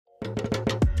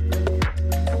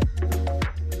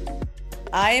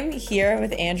I am here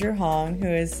with Andrew Hong, who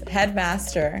is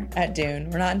headmaster at Dune.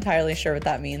 We're not entirely sure what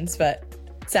that means, but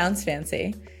it sounds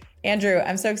fancy. Andrew,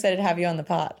 I'm so excited to have you on the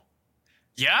pod.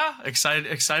 Yeah,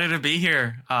 excited to be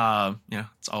here.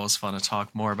 It's always fun to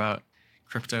talk more about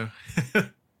crypto.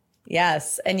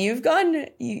 Yes, and you've gone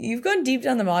deep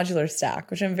down the modular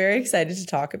stack, which I'm very excited to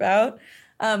talk about.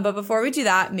 But before we do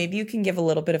that, maybe you can give a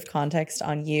little bit of context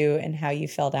on you and how you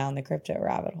fell down the crypto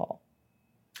rabbit hole.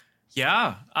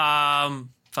 Yeah,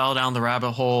 fell down the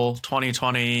rabbit hole.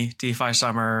 2020 DeFi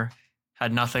summer,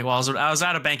 had nothing. Well, I was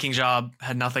at a banking job,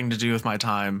 had nothing to do with my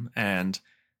time, and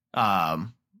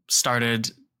started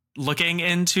looking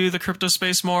into the crypto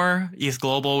space more. ETH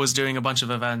Global was doing a bunch of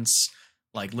events.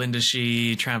 Like Linda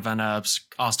Shi, Tramp Van Epps,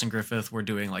 Austin Griffith were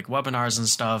doing like webinars and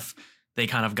stuff. They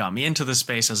kind of got me into the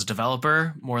space as a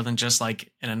developer more than just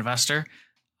like an investor.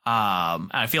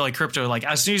 I feel like crypto, like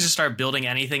as soon as you start building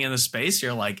anything in the space,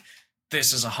 you're like,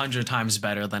 this is 100 times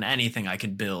better than anything I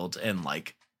could build in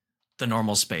like the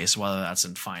normal space, whether that's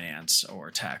in finance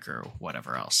or tech or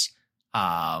whatever else.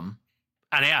 And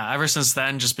yeah, ever since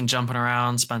then, just been jumping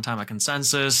around, spent time at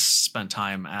Consensus, spent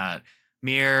time at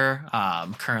Mir,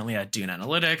 currently at Dune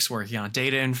Analytics, working on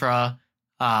data infra,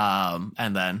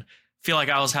 and then feel like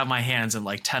I always have my hands in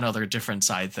like 10 other different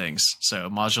side things. So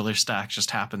modular stack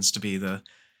just happens to be the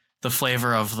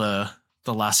flavor of the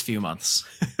last few months.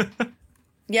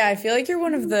 Yeah, I feel like you're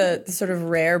one of the sort of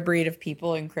rare breed of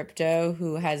people in crypto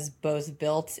who has both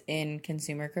built in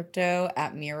consumer crypto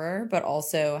at Mirror, but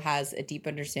also has a deep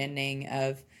understanding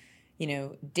of,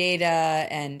 data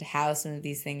and how some of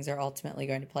these things are ultimately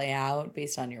going to play out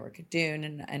based on your work at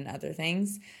Dune and other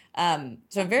things.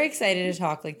 So I'm very excited to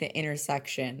talk like the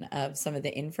intersection of some of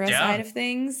the infra side of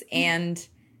things and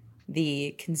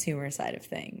the consumer side of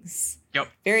things. Yep.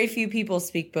 Very few people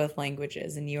speak both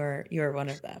languages, and you're one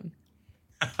of them.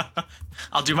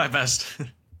 I'll do my best.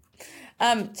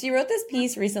 So you wrote this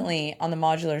piece recently on the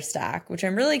modular stack, which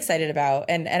I'm really excited about.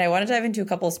 And I want to dive into a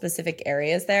couple of specific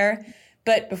areas there.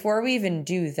 But before we even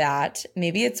do that,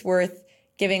 maybe it's worth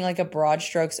giving like a broad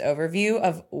strokes overview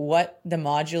of what the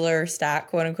modular stack,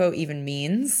 quote unquote, even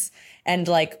means and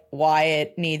like why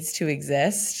it needs to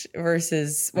exist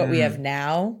versus what we have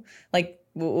now. Like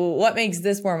what makes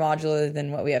this more modular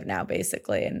than what we have now,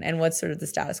 basically, and what's sort of the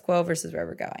status quo versus where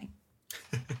we're going.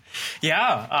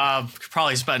 Yeah, could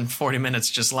probably spend 40 minutes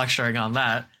just lecturing on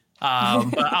that.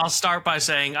 But I'll start by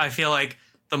saying I feel like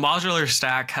the modular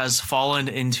stack has fallen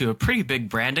into a pretty big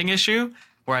branding issue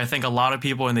where I think a lot of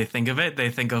people, when they think of it, they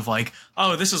think of like,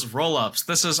 oh, this is rollups.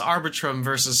 This is Arbitrum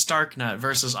versus Starknet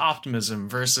versus Optimism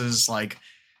versus like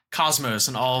Cosmos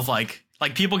and all of like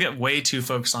people get way too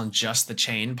focused on just the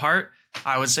chain part.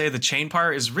 I would say the chain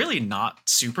part is really not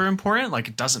super important. Like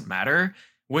it doesn't matter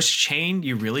which chain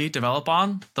you really develop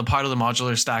on. The part of the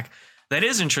modular stack that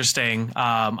is interesting,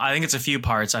 I think it's a few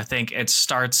parts. I think it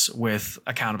starts with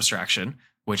account abstraction,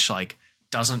 which like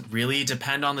doesn't really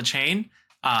depend on the chain.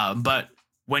 But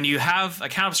when you have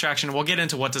account abstraction, we'll get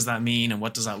into what does that mean and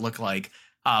what does that look like.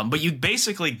 But you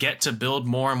basically get to build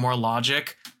more and more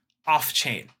logic off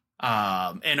chain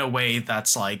in a way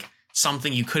that's like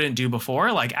something you couldn't do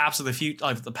before. Like apps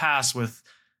of the past with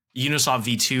Uniswap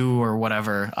v2 or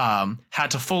whatever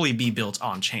had to fully be built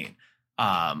on chain.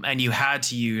 And you had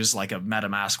to use like a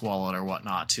MetaMask wallet or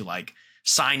whatnot to like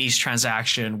sign each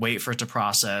transaction, wait for it to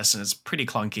process, and it's pretty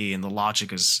clunky and the logic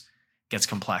gets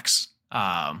complex.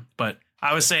 But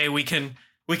I would say we can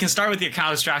start with the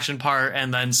account abstraction part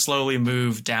and then slowly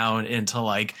move down into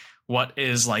like what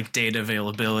is like data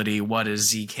availability, what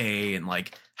is ZK, and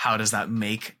like how does that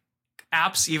make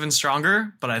apps even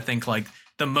stronger. But I think like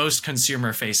the most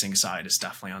consumer facing side is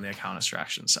definitely on the account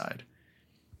abstraction side.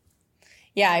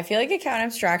 Yeah, I feel like account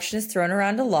abstraction is thrown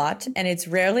around a lot, and it's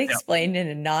rarely explained in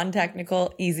a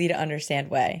non-technical, easy to understand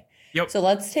way. Yep. So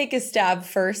let's take a stab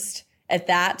first at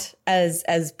that as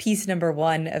piece number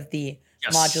one of the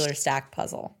modular stack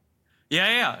puzzle.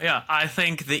 Yeah. I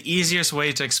think the easiest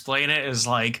way to explain it is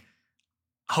like,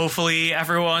 hopefully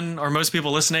everyone or most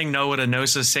people listening know what a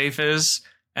Gnosis safe is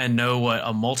and know what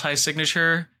a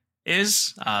multi-signature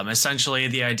is. Essentially,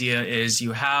 the idea is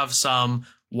you have some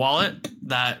wallet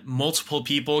that multiple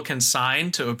people can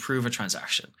sign to approve a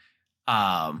transaction.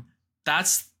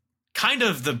 That's kind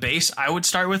of the base I would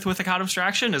start with account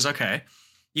abstraction is, okay,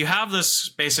 you have this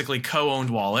basically co-owned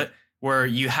wallet where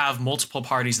you have multiple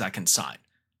parties that can sign.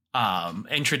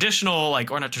 In traditional,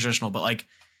 like, or not traditional, but like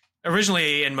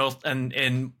originally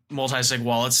in multi-sig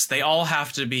wallets, they all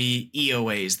have to be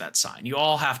EOAs that sign. You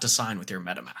all have to sign with your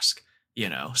MetaMask,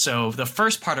 So the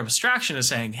first part of abstraction is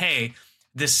saying, hey,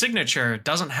 this signature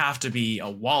doesn't have to be a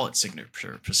wallet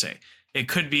signature per se. It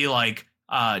could be like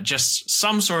just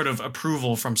some sort of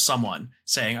approval from someone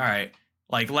saying, all right,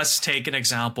 like let's take an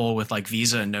example with like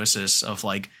Visa and Gnosis of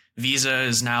like Visa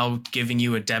is now giving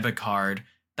you a debit card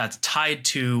that's tied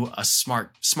to a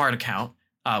smart account,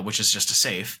 which is just a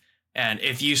safe. And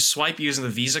if you swipe using the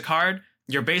Visa card,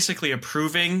 you're basically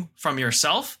approving from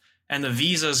yourself, and the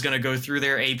Visa is going to go through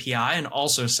their API and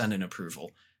also send an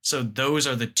approval. So those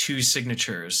are the two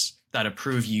signatures that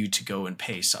approve you to go and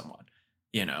pay someone,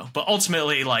 you know. But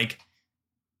ultimately, like,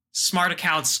 smart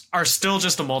accounts are still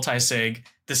just a multi-sig.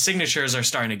 The signatures are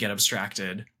starting to get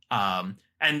abstracted.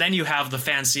 And then you have the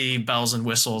fancy bells and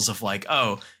whistles of like,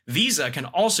 oh, Visa can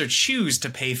also choose to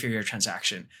pay for your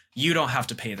transaction. You don't have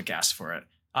to pay the gas for it.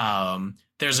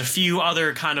 There's a few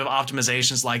other kind of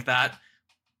optimizations like that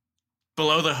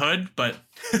below the hood, but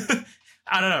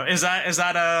I don't know. Is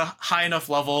that a high enough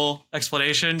level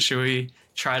explanation? Should we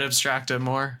try to abstract it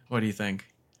more? What do you think?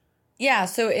 Yeah,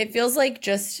 so it feels like,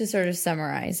 just to sort of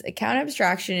summarize, account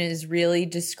abstraction is really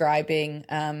describing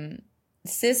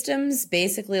systems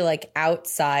basically like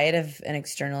outside of an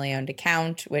externally owned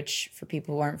account, which for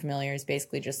people who aren't familiar is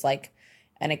basically just like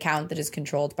an account that is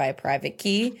controlled by a private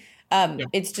key. Yep.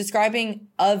 It's describing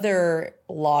other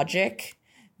logic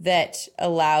that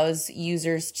allows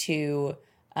users to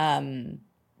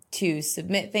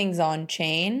submit things on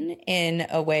chain in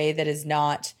a way that is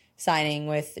not signing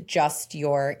with just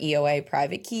your EOA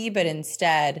private key, but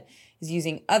instead is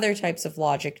using other types of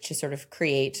logic to sort of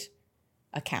create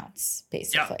accounts,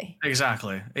 basically. Yeah,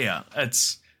 exactly. Yeah.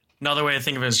 It's another way to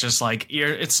think of it is just like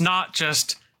it's not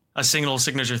just a single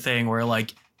signature thing where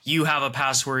like you have a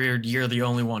password, you're the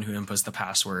only one who inputs the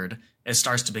password. It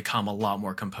starts to become a lot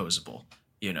more composable,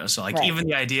 you know? So like right. Even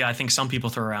the idea I think some people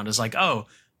throw around is like, oh,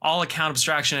 all account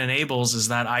abstraction enables is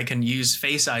that I can use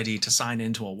Face ID to sign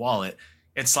into a wallet.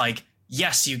 It's like,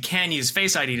 yes, you can use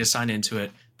Face ID to sign into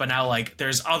it, but now like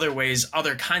there's other ways,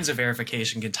 other kinds of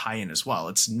verification can tie in as well.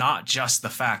 It's not just the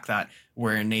fact that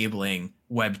we're enabling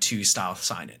Web 2 style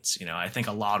sign-ins. You know, I think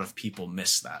a lot of people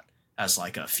miss that as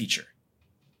like a feature.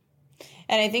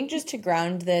 And I think just to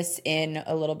ground this in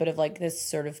a little bit of like this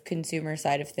sort of consumer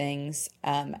side of things,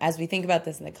 as we think about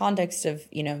this in the context of,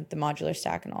 you know, the modular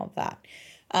stack and all of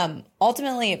that,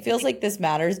 ultimately it feels like this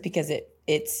matters because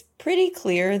it's pretty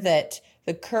clear that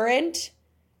the current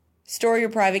store your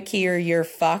private key or you're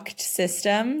fucked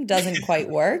system doesn't quite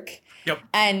work. Yep.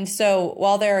 And so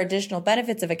while there are additional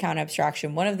benefits of account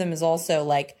abstraction, one of them is also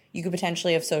like you could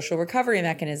potentially have social recovery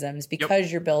mechanisms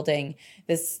because you're building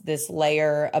this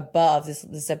layer above,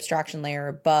 this abstraction layer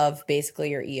above basically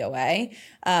your EOA.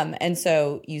 And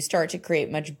so you start to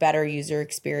create much better user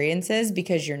experiences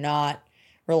because you're not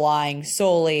relying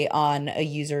solely on a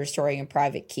user storing a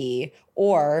private key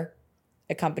or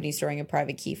a company storing a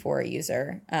private key for a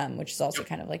user, which is also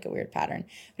kind of like a weird pattern.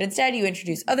 But instead, you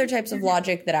introduce other types of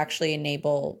logic that actually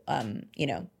enable, you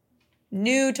know,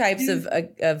 new types of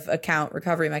account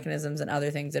recovery mechanisms and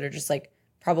other things that are just like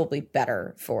probably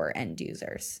better for end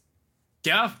users.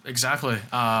 Yeah, exactly.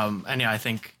 And yeah, I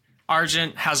think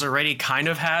Argent has already kind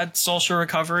of had social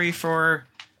recovery for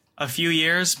a few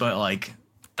years, but like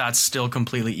that's still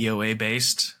completely EOA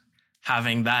based.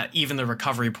 Having that, even the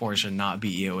recovery portion not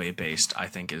be EOA based, I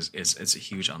think is a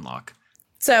huge unlock.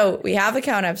 So we have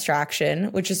account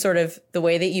abstraction, which is sort of the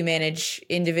way that you manage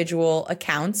individual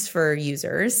accounts for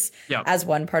users as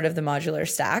one part of the modular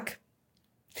stack.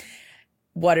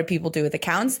 What do people do with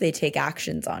accounts? They take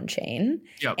actions on chain.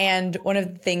 Yep. And one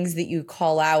of the things that you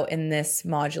call out in this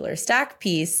modular stack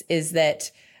piece is that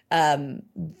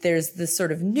there's this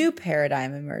sort of new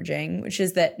paradigm emerging, which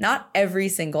is that not every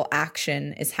single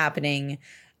action is happening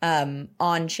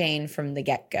on chain from the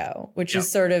get-go, which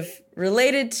is sort of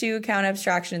related to account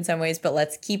abstraction in some ways, but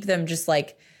let's keep them just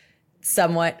like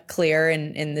somewhat clear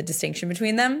in the distinction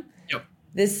between them. Yep.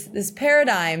 This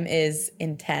paradigm is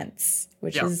intents,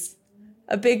 which is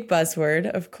a big buzzword,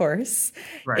 of course.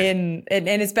 Right. And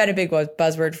it's been a big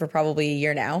buzzword for probably a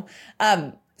year now.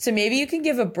 So maybe you can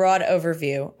give a broad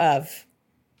overview of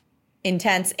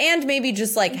intents and maybe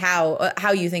just like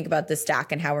how you think about the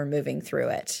stack and how we're moving through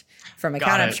it from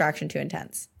account abstraction to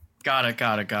intents. Got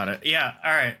it. Yeah.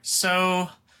 All right. So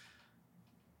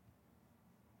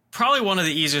probably one of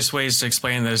the easiest ways to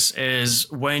explain this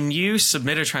is when you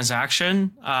submit a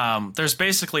transaction, there's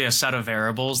basically a set of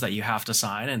variables that you have to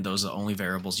sign, and those are the only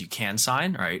variables you can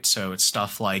sign, right? So it's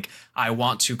stuff like, I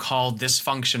want to call this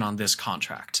function on this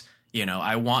contract. You know,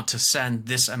 I want to send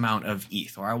this amount of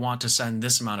ETH, or I want to send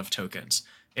this amount of tokens.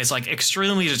 It's like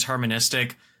extremely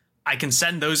deterministic. I can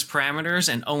send those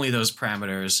parameters and only those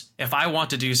parameters. If I want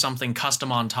to do something custom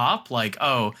on top, like,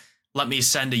 oh, let me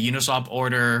send a Uniswap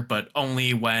order, but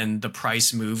only when the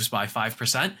price moves by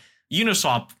 5%,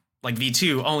 Uniswap, like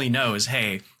V2, only knows,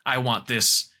 hey, I want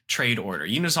this trade order.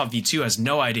 Uniswap V2 has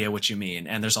no idea what you mean.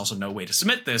 And there's also no way to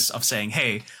submit this of saying,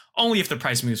 hey, only if the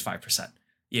price moves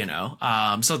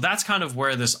 5%, So that's kind of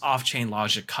where this off-chain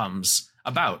logic comes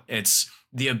about. It's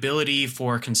the ability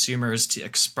for consumers to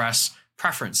express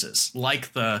preferences,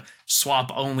 like the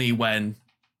swap only when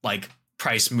like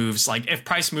price moves, like if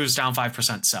price moves down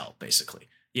 5%, sell, basically.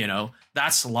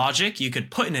 That's logic. You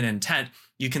could put in an intent.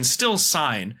 You can still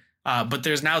sign, but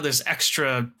there's now this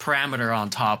extra parameter on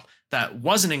top that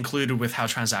wasn't included with how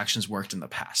transactions worked in the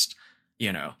past,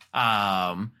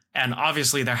 and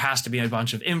obviously there has to be a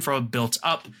bunch of info built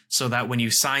up so that when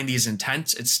you sign these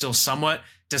intents, it's still somewhat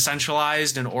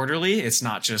decentralized and orderly. It's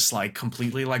not just like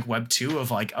completely like Web 2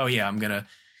 of like, oh yeah, I'm going to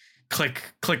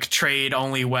click trade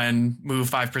only when move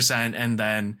 5%, and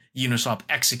then Uniswap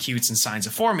executes and signs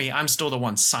it for me. I'm still the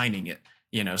one signing it,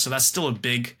 so that's still a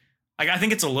big, like, I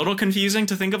think it's a little confusing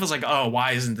to think of as like, oh,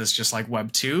 why isn't this just like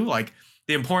Web 2? Like,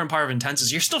 the important part of intents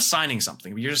is you're still signing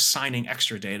something, but you're just signing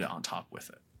extra data on top with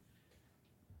it.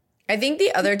 I think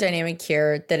the other dynamic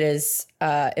here that is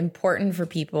important for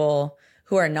people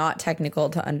who are not technical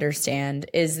to understand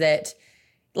is that,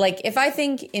 like, if I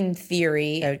think in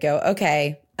theory, I would go,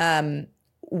 okay,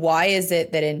 why is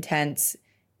it that intents,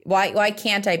 why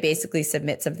can't I basically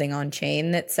submit something on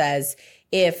chain that says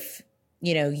if,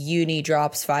 uni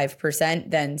drops 5%,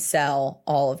 then sell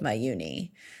all of my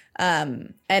uni?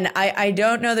 And I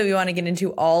don't know that we want to get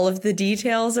into all of the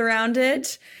details around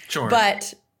it. Sure.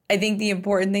 But I think the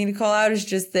important thing to call out is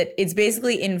just that it's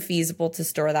basically infeasible to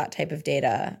store that type of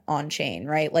data on chain,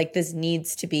 right? Like, this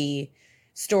needs to be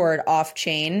stored off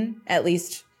chain, at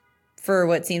least for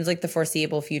what seems like the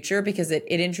foreseeable future, because it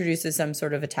introduces some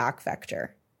sort of attack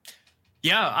vector.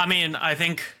 Yeah, I mean, I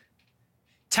think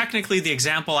technically the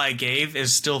example I gave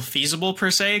is still feasible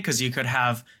per se, because you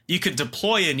could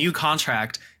deploy a new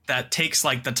contract that takes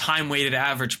like the time weighted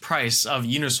average price of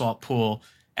Uniswap pool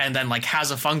and then like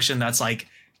has a function that's like,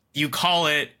 you call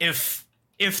it if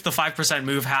the 5%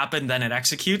 move happened, then it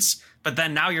executes. But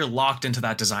then now you're locked into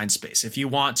that design space. If you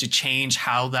want to change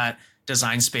how that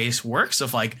design space works,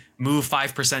 of like move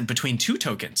 5% between two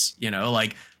tokens,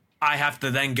 like I have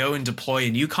to then go and deploy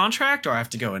a new contract, or I have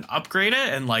to go and upgrade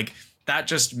it. And like that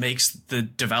just makes the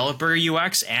developer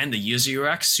UX and the user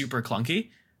UX super clunky.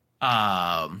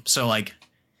 So like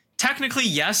technically,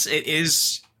 yes, it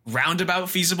is roundabout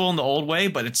feasible in the old way,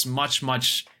 but it's much,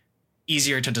 much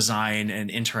easier to design and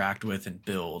interact with and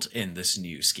build in this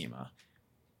new schema.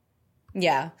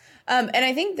 Yeah. And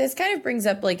I think this kind of brings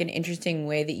up like an interesting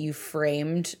way that you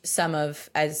framed some of,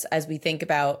 as we think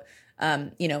about,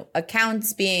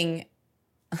 accounts being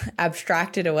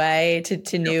abstracted away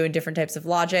to new and different types of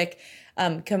logic,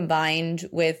 combined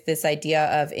with this idea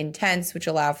of intents, which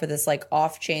allow for this like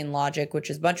off-chain logic, which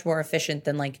is much more efficient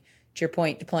than, like, to your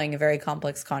point, deploying a very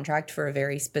complex contract for a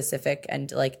very specific and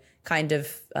like kind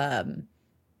of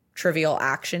trivial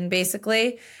action,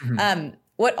 basically. Mm-hmm.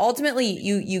 What ultimately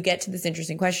you get to this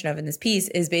interesting question of in this piece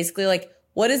is basically like,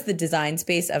 what is the design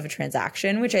space of a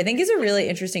transaction, which I think is a really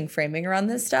interesting framing around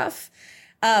this stuff.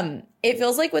 It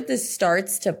feels like what this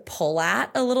starts to pull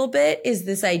at a little bit is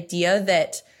this idea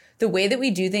that the way that we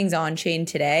do things on chain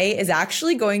today is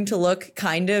actually going to look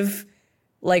kind of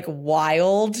like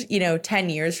wild, 10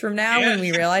 years from now, when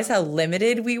we realize how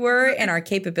limited we were in our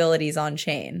capabilities on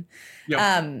chain.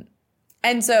 Yep.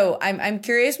 And so I'm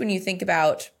curious, when you think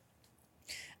about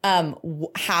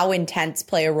how intents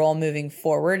play a role moving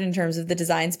forward in terms of the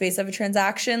design space of a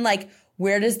transaction, like,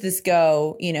 where does this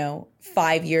go,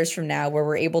 5 years from now, where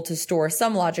we're able to store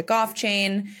some logic off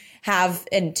chain,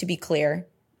 and to be clear,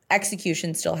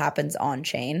 execution still happens on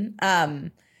chain.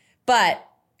 But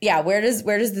yeah, where does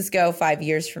this go 5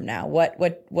 years from now?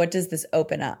 What does this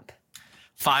open up?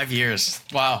 5 years.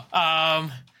 Wow.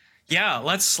 Yeah,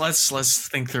 let's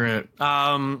think through it.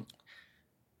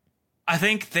 I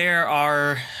think there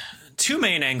are two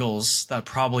main angles that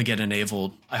probably get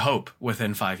enabled, I hope,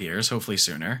 within 5 years, hopefully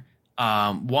sooner.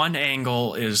 One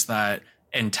angle is that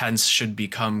intents should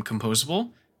become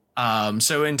composable.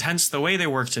 So intents, the way they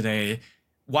work today,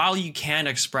 while you can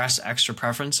express extra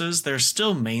preferences, they're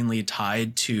still mainly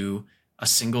tied to a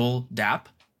single dApp.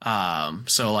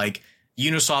 So like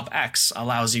Uniswap X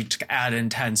allows you to add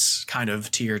intents kind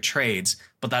of to your trades,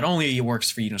 but that only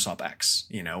works for Uniswap X,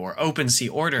 or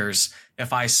OpenSea orders.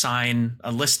 If I sign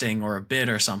a listing or a bid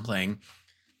or something,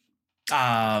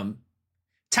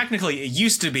 technically it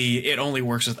used to be it only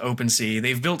works with OpenSea.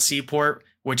 They've built Seaport,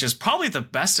 which is probably the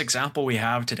best example we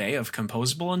have today of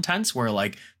composable intents, where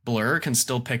like Blur can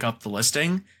still pick up the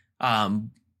listing,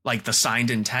 like the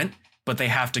signed intent, but they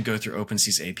have to go through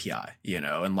OpenSea's API,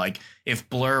 and like if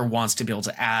Blur wants to be able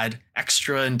to add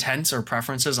extra intents or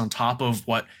preferences on top of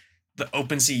what the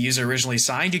OpenSea user originally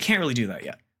signed, you can't really do that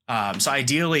yet. So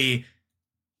ideally,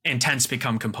 intents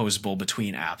become composable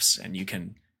between apps, and you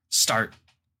can start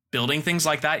building things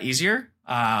like that easier.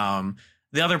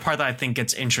 The other part that I think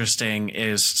gets interesting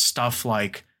is stuff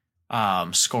like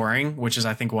scoring, which is,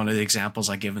 I think, one of the examples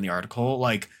I give in the article.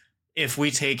 Like, if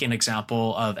we take an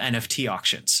example of NFT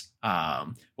auctions,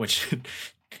 which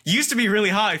used to be really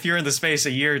hot if you're in the space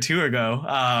a year or two ago.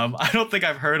 I don't think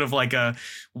I've heard of like a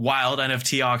wild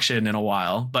NFT auction in a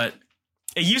while, but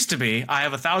it used to be. I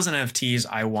have 1,000 NFTs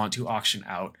I want to auction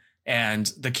out, and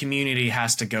the community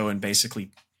has to go and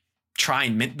basically try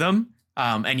and mint them.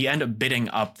 And you end up bidding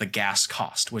up the gas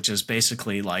cost, which is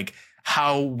basically like,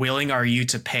 how willing are you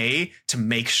to pay to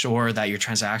make sure that your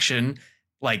transaction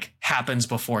like happens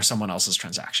before someone else's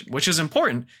transaction, which is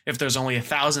important if there's only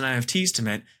 1,000 NFTs to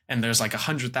mint and there's like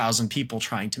 100,000 people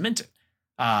trying to mint it.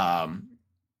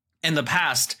 In the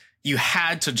past, you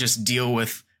had to just deal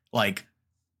with like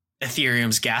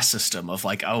Ethereum's gas system of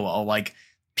like, oh, well, like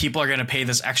people are going to pay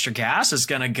this extra gas. It's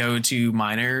going to go to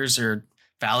miners or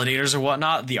validators or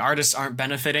whatnot. The artists aren't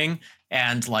benefiting,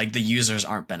 and like the users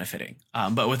aren't benefiting.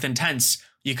 But with intents,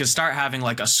 you could start having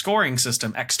like a scoring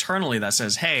system externally that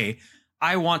says, hey,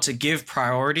 I want to give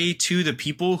priority to the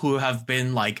people who have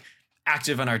been like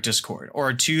active on our Discord,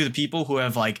 or to the people who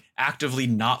have like actively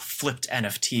not flipped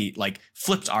NFT, like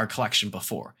flipped our collection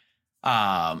before.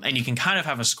 And you can kind of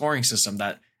have a scoring system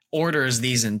that orders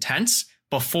these intents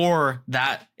before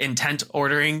that intent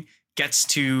ordering gets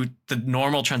to the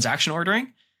normal transaction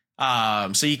ordering.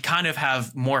 So you kind of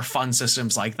have more fun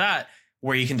systems like that,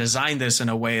 where you can design this in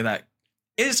a way that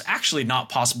is actually not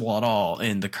possible at all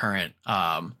in the current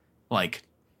like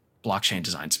blockchain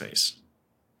design space.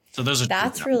 So those are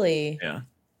that's really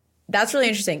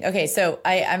interesting. Okay, so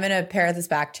I'm going to pair this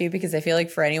back to you, because I feel like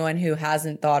for anyone who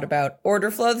hasn't thought about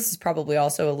order flow, this is probably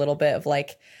also a little bit of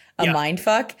like a mind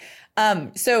fuck.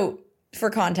 So for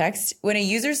context, when a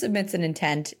user submits an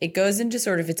intent, it goes into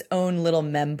sort of its own little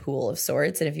mempool of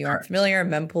sorts. And if you aren't familiar,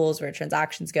 mempool is where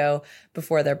transactions go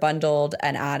before they're bundled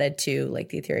and added to like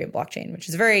the Ethereum blockchain, which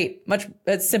is very much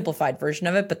a simplified version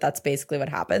of it, but that's basically what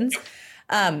happens.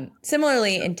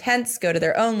 Similarly, intents go to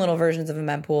their own little versions of a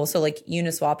mempool. So like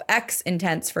Uniswap X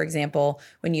intents, for example,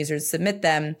 when users submit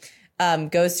them,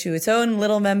 goes to its own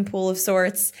little mempool of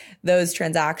sorts. Those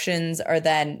transactions are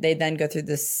then go through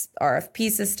this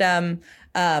RFP system,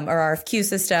 or RFQ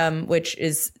system, which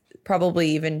is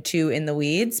probably even too in the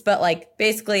weeds. But like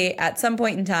basically at some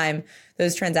point in time,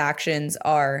 those transactions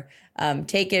are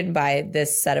taken by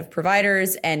this set of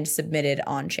providers and submitted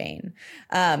on chain.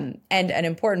 And an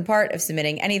important part of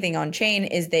submitting anything on chain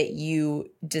is that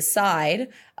you decide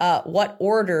what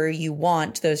order you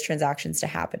want those transactions to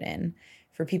happen in.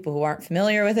 For people who aren't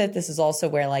familiar with it, this is also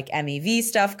where like MEV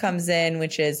stuff comes in,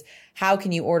 which is how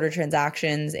can you order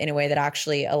transactions in a way that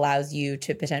actually allows you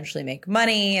to potentially make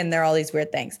money? And there are all these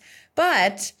weird things.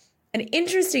 But an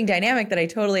interesting dynamic that I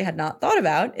totally had not thought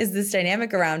about is this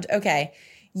dynamic around, okay,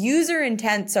 user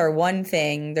intents are one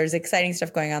thing. There's exciting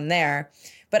stuff going on there.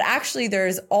 But actually,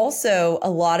 there's also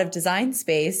a lot of design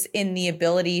space in the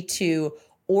ability to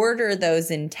order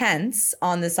those intents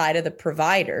on the side of the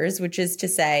providers, which is to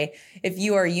say, if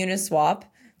you are Uniswap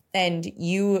and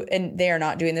they are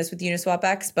not doing this with Uniswap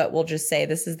X, but we'll just say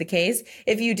this is the case.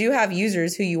 If you do have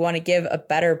users who you want to give a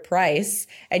better price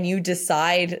and you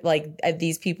decide like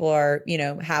these people are,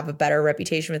 have a better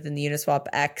reputation within the Uniswap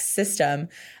X system,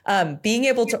 being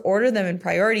able to order them in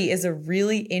priority is a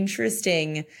really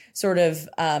interesting sort of,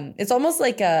 it's almost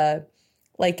like a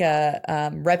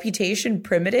reputation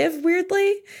primitive,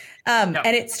 weirdly. And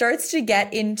it starts to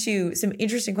get into some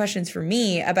interesting questions for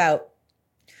me about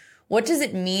what does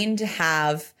it mean to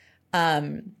have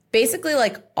basically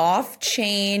like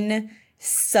off-chain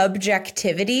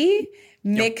subjectivity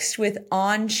mixed with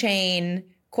on-chain,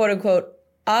 quote unquote,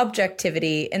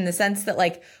 objectivity, in the sense that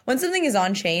like when something is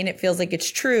on-chain, it feels like it's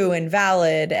true and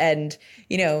valid. And,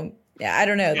 I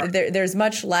don't know, there's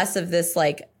much less of this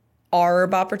like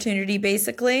arb opportunity,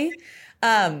 basically.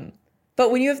 But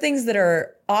when you have things that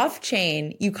are off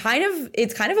chain,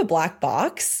 it's kind of a black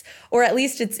box, or at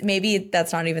least maybe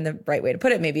that's not even the right way to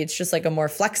put it. Maybe it's just like a more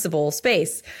flexible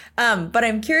space. But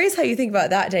I'm curious how you think about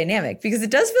that dynamic, because it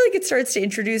does feel like it starts to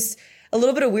introduce a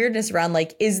little bit of weirdness around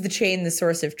like, is the chain the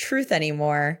source of truth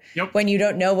anymore when you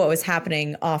don't know what was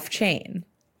happening off chain?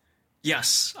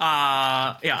 Yes.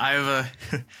 I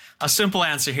have a simple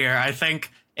answer here. I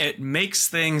think it makes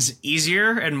things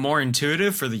easier and more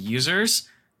intuitive for the users,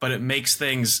 but it makes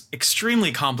things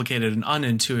extremely complicated and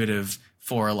unintuitive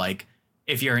for like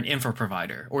if you're an infra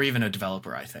provider or even a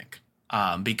developer, I think.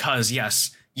 Because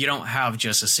yes, you don't have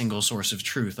just a single source of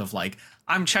truth of like,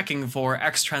 I'm checking for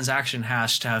X transaction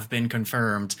hash to have been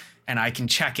confirmed, and I can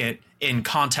check it in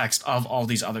context of all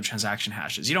these other transaction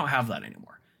hashes. You don't have that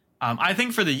anymore. I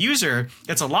think for the user,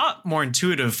 it's a lot more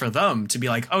intuitive for them to be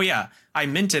like, oh yeah, I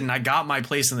minted and I got my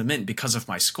place in the mint because of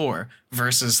my score,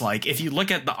 versus like if you look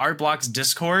at the Art Blocks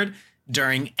Discord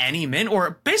during any mint,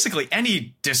 or basically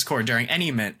any Discord during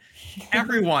any mint,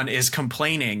 everyone is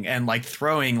complaining and like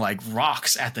throwing like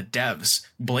rocks at the devs,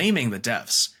 blaming the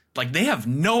devs. Like they have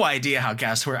no idea how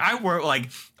gas work. I wrote like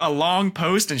a long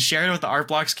post and shared it with the Art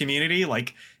Blocks community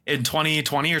like in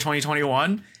 2020 or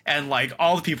 2021, and like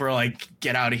all the people are like,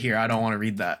 get out of here, I don't want to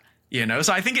read that, you know.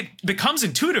 So I think it becomes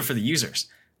intuitive for the users,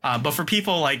 but for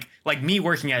people like me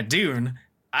working at Dune,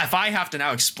 if I have to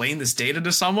now explain this data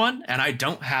to someone and I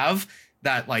don't have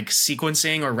that like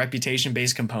sequencing or reputation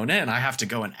based component, and I have to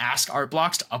go and ask Art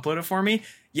Blocks to upload it for me,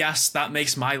 yes, that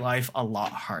makes my life a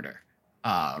lot harder,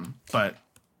 but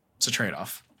it's a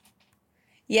trade-off.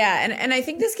 Yeah, and I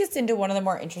think this gets into one of the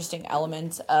more interesting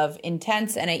elements of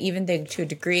intents, and I even think to a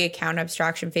degree account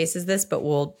abstraction faces this, but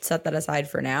we'll set that aside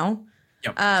for now.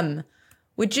 Yep.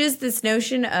 Which is this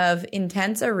notion of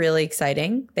intents are really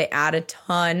exciting. They add a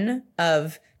ton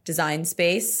of design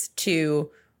space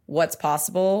to what's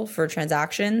possible for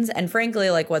transactions, and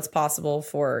frankly, like what's possible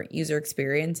for user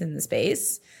experience in the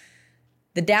space.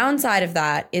 The downside of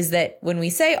that is that when we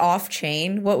say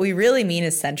off-chain, what we really mean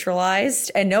is centralized,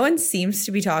 and no one seems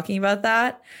to be talking about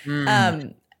that.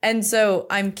 And so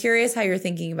I'm curious how you're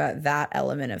thinking about that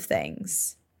element of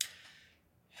things.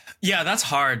 Yeah, that's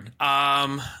hard.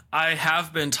 I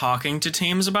have been talking to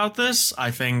teams about this.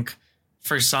 I think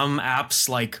for some apps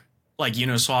like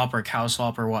Uniswap or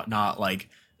CowSwap or whatnot, like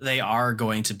they are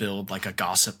going to build like a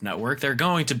gossip network. They're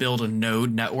going to build a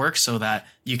node network so that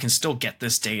you can still get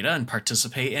this data and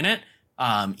participate in it,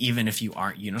 even if you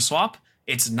aren't Uniswap.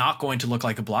 It's not going to look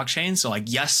like a blockchain. So like,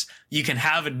 yes, you can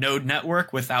have a node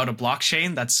network without a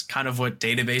blockchain. That's kind of what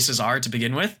databases are to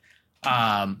begin with.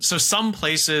 So some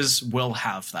places will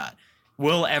have that.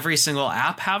 Will every single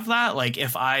app have that? Like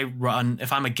if I'm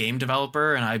a game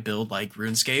developer and I build like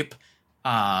RuneScape,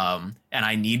 and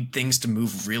I need things to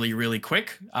move really, really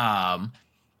quick,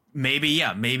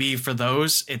 maybe for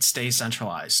those it stays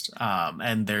centralized,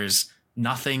 and there's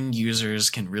nothing users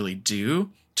can really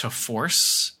do to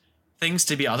force things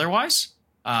to be otherwise.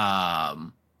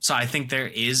 So I think there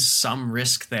is some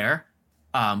risk there,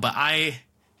 but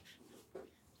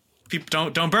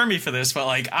people don't burn me for this, but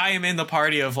like I am in the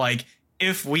party of like,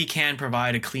 if we can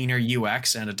provide a cleaner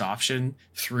UX and adoption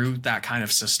through that kind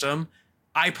of system,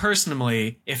 I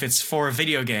personally, if it's for a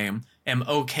video game, am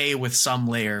okay with some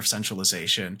layer of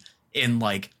centralization in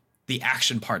like the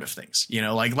action part of things. You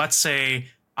know, like let's say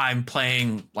I'm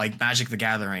playing like Magic the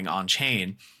Gathering on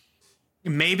chain.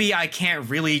 Maybe I can't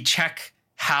really check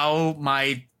how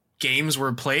my games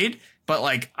were played, but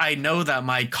like I know that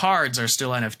my cards are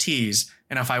still NFTs,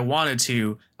 and if I wanted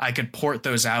to, I could port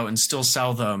those out and still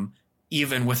sell them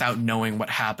even without knowing what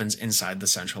happens inside the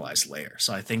centralized layer.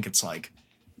 So I think it's like,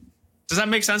 does that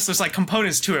make sense? There's like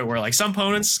components to it where like some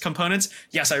components,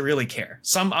 yes, I really care.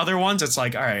 Some other ones, it's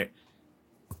like, all right,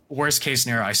 worst case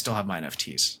scenario, I still have my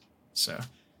NFTs. So.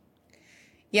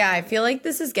 Yeah, I feel like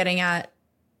this is getting at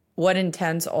what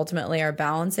intents ultimately are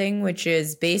balancing, which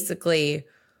is basically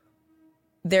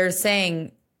they're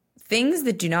saying things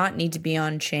that do not need to be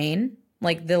on chain,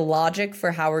 like the logic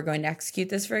for how we're going to execute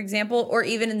this, for example, or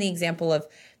even in the example of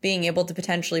being able to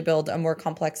potentially build a more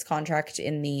complex contract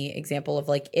in the example of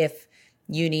like if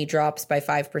Uni drops by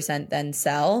 5%, then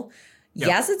sell. Yep.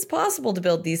 Yes, it's possible to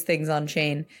build these things on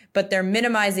chain, but they're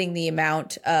minimizing the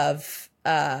amount of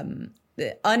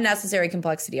the unnecessary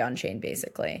complexity on chain,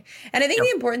 basically. And I think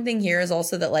the important thing here is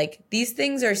also that like these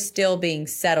things are still being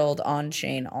settled on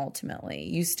chain ultimately.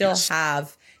 You still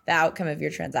have the outcome of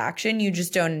your transaction. You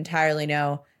just don't entirely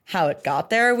know how it got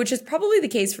there, which is probably the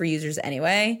case for users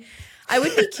anyway. I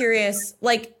would be curious,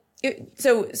 like,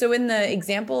 so in the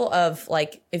example of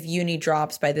like if Uni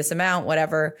drops by this amount,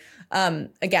 whatever,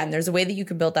 again, there's a way that you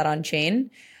can build that on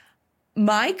chain.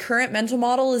 My current mental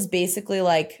model is basically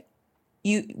like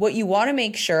what you want to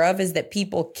make sure of is that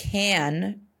people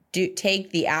can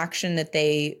take the action that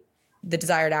the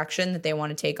desired action that they want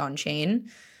to take on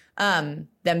chain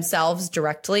themselves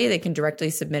directly. They can directly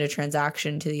submit a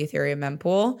transaction to the Ethereum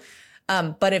mempool.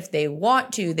 But if they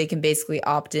want to, they can basically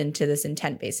opt into this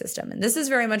intent-based system. And this is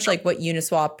very much like what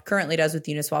Uniswap currently does with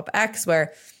Uniswap X,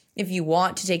 where if you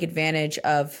want to take advantage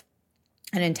of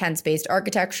an intents-based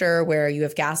architecture where you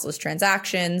have gasless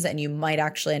transactions and you might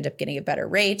actually end up getting a better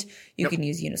rate, you can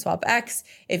use Uniswap X.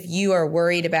 If you are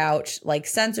worried about like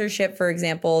censorship, for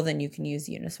example, then you can use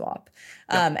Uniswap.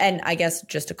 And I guess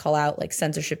just to call out, like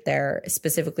censorship there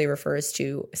specifically refers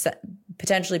to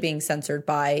potentially being censored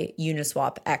by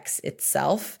Uniswap X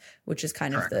itself, which is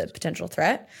kind of the potential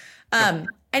threat.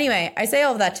 Anyway, I say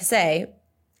all of that to say,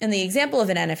 in the example of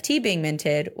an NFT being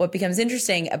minted, what becomes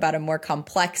interesting about a more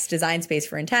complex design space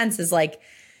for intents is like,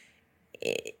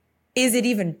 is it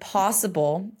even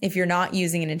possible if you're not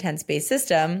using an intents-based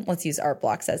system? Let's use art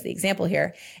blocks as the example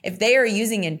here. If they are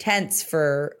using intents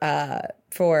for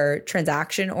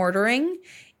transaction ordering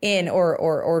or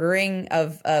ordering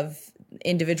of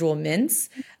individual mints,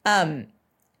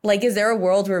 like, is there a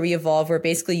world where we evolve where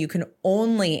basically you can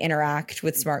only interact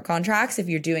with smart contracts if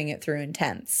you're doing it through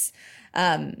intents?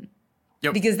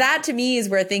 Because that to me is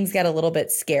where things get a little bit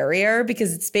scarier,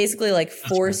 because it's basically like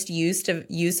forced use of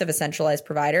a centralized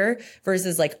provider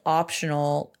versus like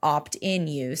optional opt-in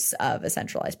use of a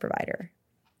centralized provider.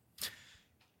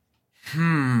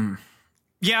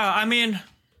 Yeah, I mean,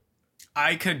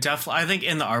 I could definitely, I think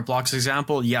in the art blocks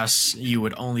example, yes, you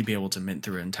would only be able to mint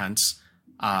through intents.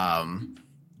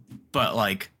 But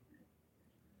like,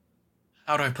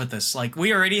 how do I put this? Like,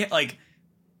 we already like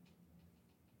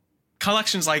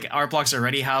collections like art blocks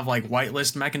already have like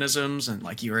whitelist mechanisms, and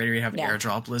like you already have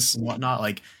airdrop lists and whatnot.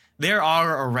 Like, there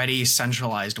are already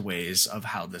centralized ways of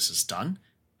how this is done.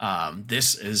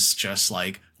 This is just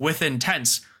like with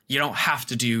intents, you don't have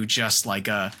to do just like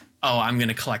I'm going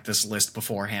to collect this list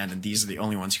beforehand and these are the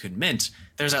only ones you could mint.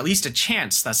 There's at least a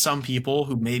chance that some people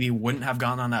who maybe wouldn't have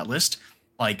gotten on that list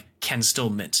like can still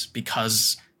mint,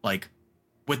 because like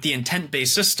with the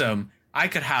intent-based system, I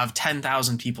could have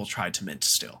 10,000 people try to mint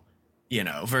still, you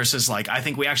know, versus like, I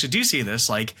think we actually do see this,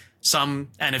 like some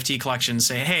NFT collections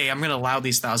say, hey, I'm going to allow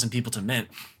these 1,000 people to mint.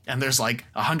 And there's like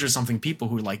 100 something people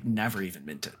who like never even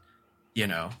minted, you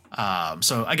know?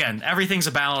 So again, everything's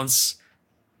a balance.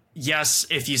 Yes,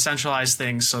 if you centralize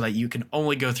things so that you can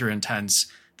only go through intents,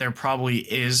 there probably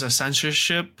is a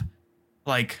censorship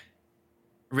like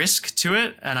risk to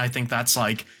it, and I think that's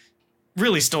like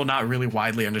really still not really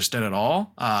widely understood at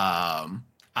all. I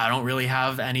don't really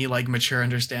have any like mature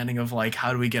understanding of like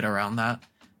how do we get around that,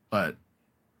 but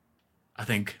I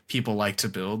think people like to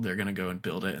build. They're gonna go and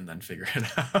build it and then figure it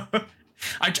out.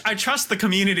 I trust the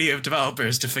community of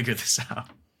developers to figure this out.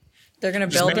 They're gonna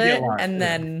build it and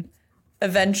then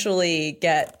eventually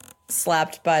get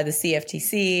slapped by the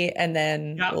CFTC, and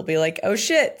then we'll be like, oh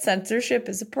shit, censorship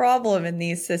is a problem in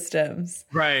these systems.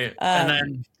 Right. And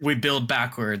then we build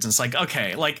backwards. And it's like,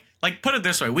 okay, like put it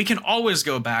this way, we can always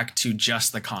go back to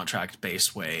just the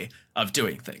contract-based way of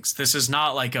doing things. This is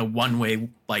not like a one-way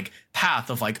like path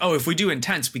of like, oh, if we do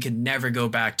intents, we can never go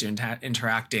back to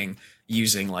interacting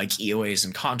using like EOAs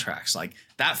and contracts. Like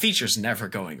that feature's never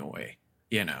going away,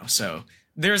 you know? So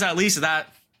there's at least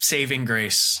that saving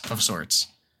grace of sorts.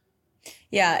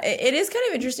 Yeah, it is kind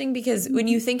of interesting because when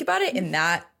you think about it in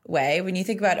that way, when you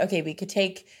think about, okay, we could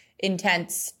take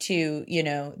intents to, you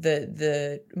know,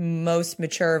 the most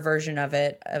mature version of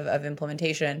it, of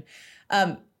implementation,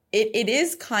 it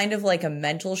is kind of like a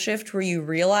mental shift where you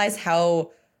realize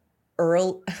how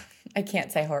early, I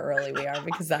can't say how early we are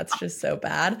because that's just so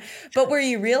bad, but where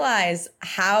you realize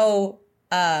how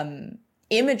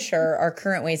immature our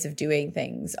current ways of doing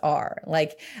things are.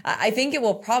 Like, I think it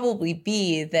will probably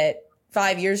be that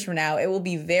 5 years from now, it will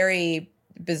be very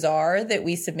bizarre that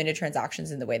we submitted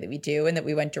transactions in the way that we do, and that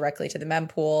we went directly to the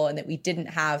mempool, and that we didn't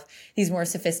have these more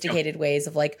sophisticated ways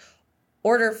of like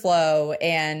order flow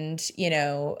and, you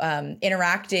know,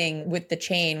 interacting with the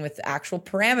chain with actual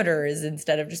parameters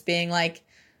instead of just being like,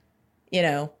 you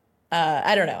know,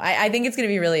 I don't know. I think it's going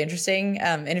to be really interesting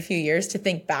in a few years to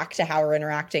think back to how we're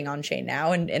interacting on chain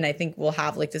now. And I think we'll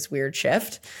have like this weird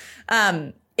shift.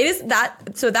 It is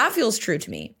that, so that feels true to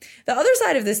me. The other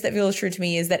side of this that feels true to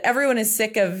me is that everyone is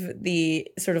sick of the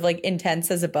sort of like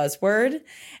intents as a buzzword.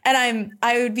 And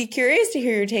I would be curious to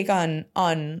hear your take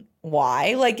on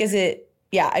why. Like, is it,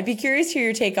 I'd be curious to hear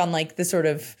your take on like the sort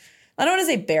of, I don't want to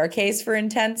say bear case for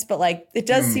intents, but like it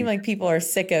does seem like people are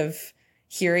sick of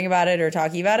hearing about it or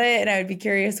talking about it. And I would be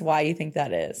curious why you think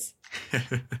that is.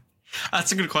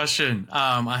 That's a good question.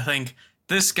 I think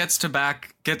this gets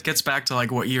back to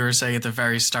like what you were saying at the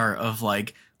very start of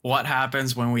like what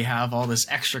happens when we have all this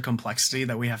extra complexity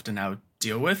that we have to now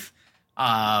deal with.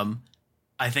 I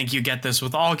think you get this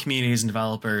with all communities and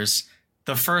developers.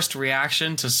 The first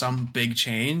reaction to some big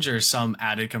change or some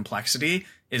added complexity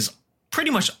is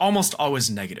pretty much almost always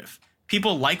negative,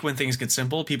 people like when things get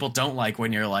simple. People don't like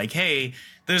when you're like, hey,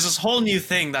 there's this whole new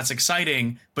thing that's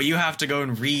exciting, but you have to go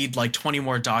and read like 20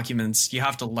 more documents. You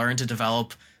have to learn to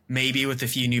develop maybe with a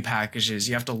few new packages.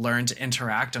 You have to learn to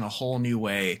interact in a whole new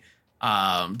way.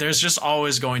 There's just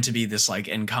always going to be this like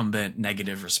incumbent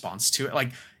negative response to it.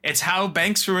 Like it's how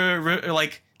banks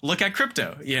like look at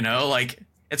crypto, you know, like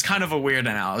it's kind of a weird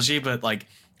analogy, but like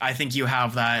I think you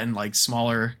have that in like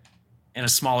in a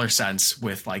smaller sense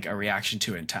with like a reaction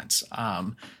to intents.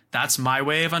 That's my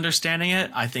way of understanding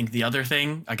it. I think the other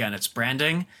thing, again, it's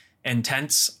branding.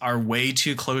 Intents are way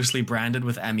too closely branded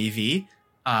with MEV.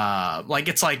 Like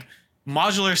it's like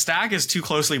modular stack is too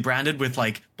closely branded with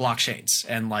like blockchains,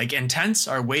 and like intents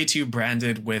are way too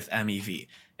branded with MEV.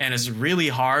 And it's really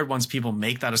hard once people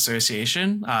make that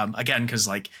association. Again, because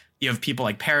like you have people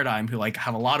like Paradigm who like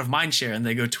have a lot of mind share and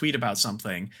they go tweet about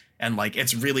something and like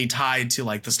it's really tied to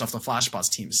like the stuff the Flashbots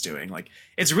team is doing. Like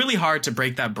it's really hard to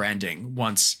break that branding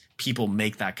once people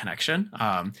make that connection.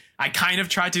 I kind of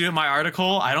tried to do it in my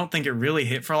article. I don't think it really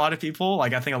hit for a lot of people.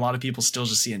 Like I think a lot of people still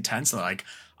just see intents. They're like,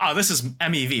 oh, this is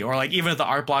MEV. Or like even the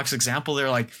art blocks example, they're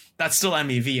like, that's still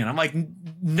MEV. And I'm like,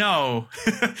 no,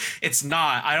 it's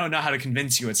not. I don't know how to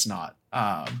convince you it's not.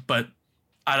 But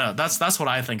I don't know. That's what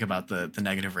I think about the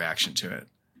negative reaction to it.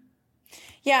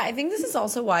 Yeah, I think this is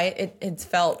also why it's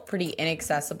felt pretty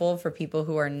inaccessible for people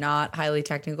who are not highly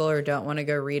technical or don't want to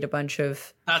go read a bunch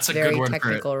of very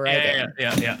technical writing.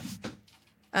 Yeah.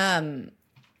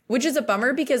 Which is a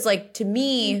bummer because, like, to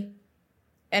me,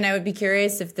 and I would be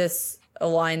curious if this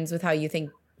aligns with how you think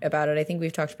about it. I think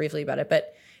we've talked briefly about it,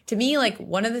 but to me, like,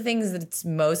 one of the things that's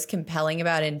most compelling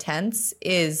about intents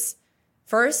is,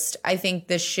 first, I think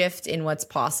the shift in what's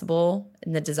possible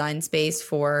in the design space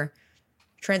for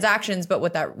transactions, but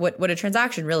what a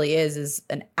transaction really is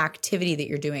an activity that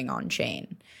you're doing on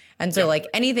chain. And so like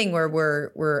anything where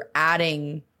we're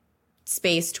adding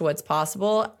space to what's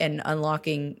possible and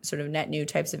unlocking sort of net new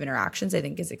types of interactions, I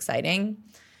think is exciting.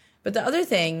 But the other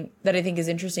thing that I think is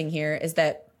interesting here is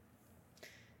that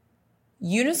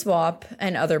Uniswap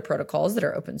and other protocols that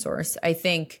are open source, I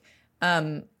think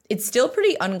it's still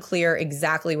pretty unclear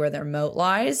exactly where their moat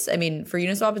lies. I mean, for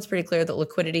Uniswap, it's pretty clear that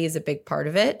liquidity is a big part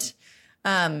of it.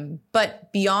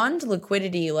 But beyond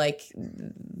liquidity, like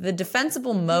the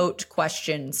defensible moat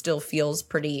question still feels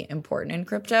pretty important in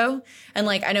crypto. And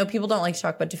like, I know people don't like to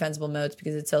talk about defensible moats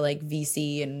because it's so like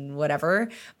VC and whatever,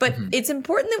 but it's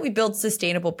important that we build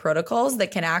sustainable protocols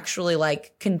that can actually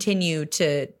like continue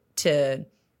to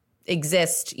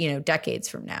exist, you know, decades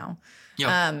from now.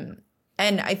 Yep.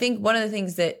 And I think one of the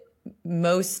things that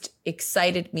most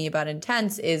excited me about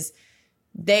Intents is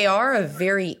they are a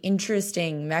very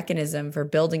interesting mechanism for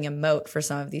building a moat for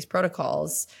some of these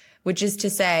protocols, which is to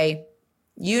say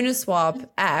Uniswap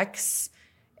X,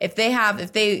 if they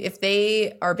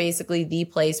are basically the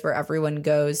place where everyone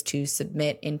goes to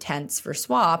submit intents for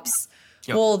swaps,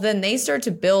 well, then they start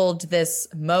to build this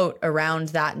moat around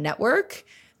that network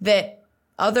that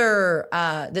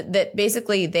that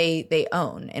basically they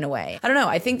own in a way. I don't know.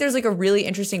 I think there's like a really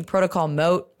interesting protocol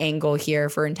moat angle here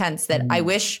for intents that I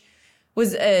wish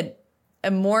was a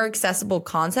more accessible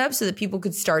concept so that people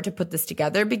could start to put this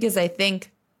together, because I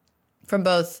think from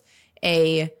both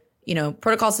a, you know,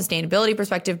 protocol sustainability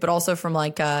perspective, but also from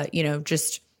like a, you know,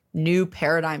 just new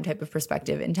paradigm type of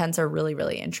perspective, intents are really,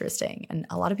 really interesting. And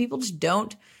a lot of people just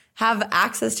don't have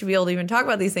access to be able to even talk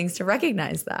about these things to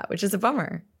recognize that, which is a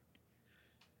bummer.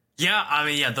 Yeah, I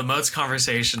mean, the moats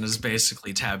conversation is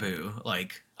basically taboo.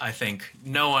 Like, I think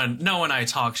no one I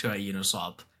talk to at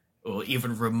Uniswap will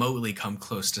even remotely come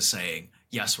close to saying,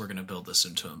 yes, we're going to build this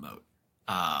into a moat.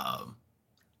 I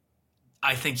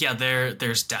think,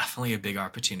 there's definitely a big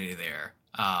opportunity there.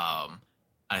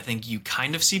 I think you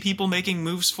kind of see people making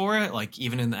moves for it, like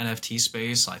even in the NFT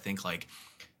space. I think like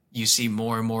you see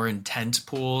more and more intent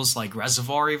pools, like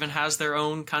Reservoir even has their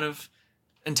own kind of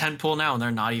intent pool now, and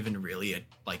they're not even really a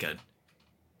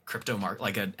crypto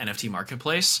like an NFT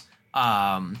marketplace.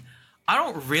 I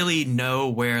don't really know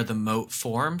where the moat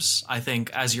forms. I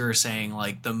think, as you were saying,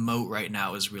 like the moat right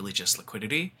now is really just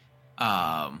liquidity.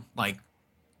 Like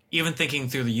even thinking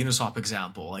through the Uniswap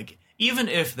example, like even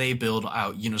if they build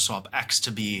out Uniswap X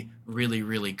to be really,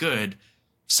 really good,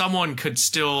 someone could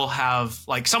still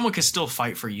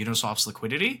fight for Uniswap's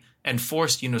liquidity and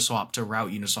force Uniswap to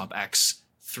route Uniswap X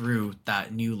through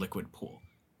that new liquid pool.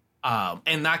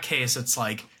 In that case, it's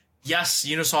like, yes,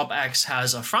 Uniswap X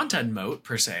has a front-end moat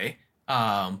per se,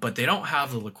 but they don't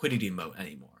have the liquidity moat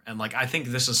anymore. And like, I think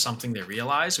this is something they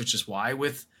realize, which is why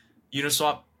with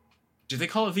Uniswap, do they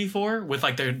call it V4? With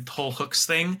like their whole hooks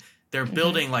thing, they're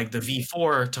building like the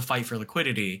V4 to fight for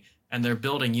liquidity. and they're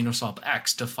building Uniswap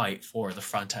X to fight for the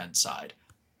front end side.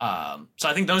 So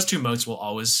I think those two moats will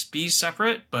always be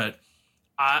separate, but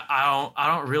I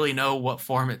don't really know what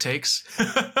form it takes.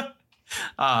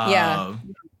 Yeah.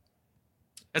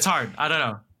 It's hard. I don't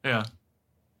know. Yeah.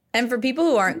 And for people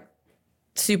who aren't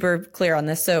super clear on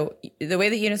this, so the way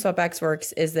that Uniswap X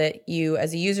works is that you,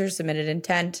 as a user, submit an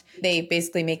intent. They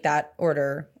basically make that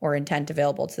order or intent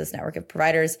available to this network of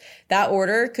providers. That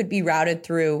order could be routed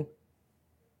through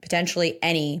potentially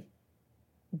any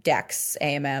DEX,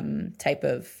 AMM type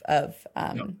of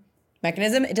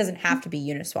mechanism. It doesn't have to be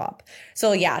Uniswap.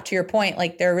 So yeah, to your point,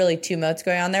 like there are really two moats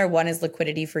going on there. One is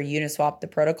liquidity for Uniswap, the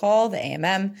protocol, the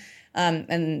AMM,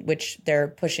 and which they're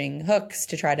pushing hooks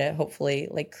to try to hopefully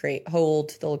like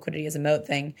hold the liquidity as a moat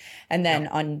thing. And then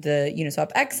on the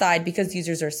Uniswap X side, because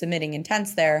users are submitting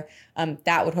intents there,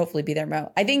 that would hopefully be their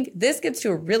moat. I think this gets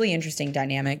to a really interesting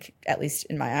dynamic, at least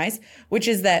in my eyes, which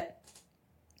is that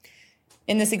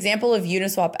in this example of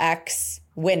Uniswap X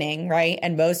winning, right?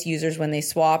 And most users, when they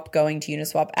swap going to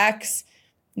Uniswap X,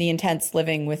 the intent's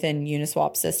living within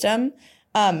Uniswap system.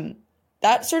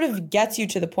 That sort of gets you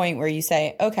to the point where you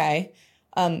say, okay,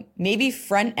 maybe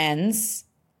front ends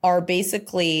are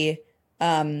basically,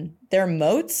 their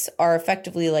moats are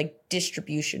effectively like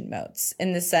distribution moats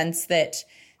in the sense that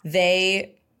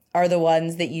they are the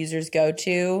ones that users go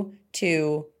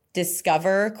to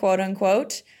discover, quote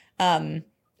unquote,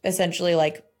 essentially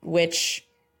like which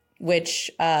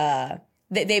they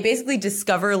basically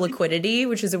discover liquidity,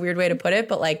 which is a weird way to put it,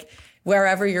 but like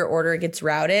wherever your order gets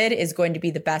routed is going to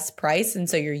be the best price. And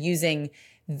so you're using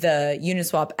the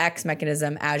Uniswap X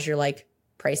mechanism as your like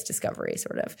price discovery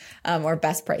sort of, or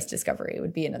best price discovery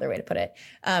would be another way to put it.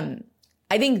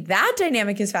 I think that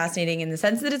dynamic is fascinating in the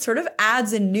sense that it sort of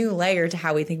adds a new layer to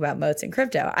how we think about moats in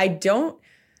crypto. I don't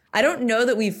know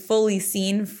that we've fully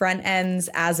seen front ends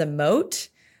as a moat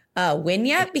win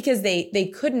yet, because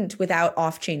they couldn't without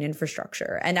off-chain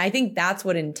infrastructure. And I think that's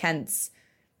what intents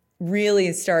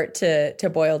really start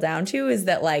to boil down to, is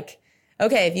that like,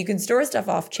 okay, if you can store stuff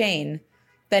off-chain,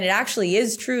 then it actually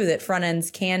is true that front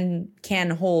ends can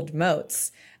hold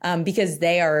moats, because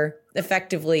they are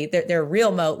effectively, their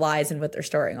real moat lies in what they're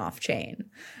storing off-chain.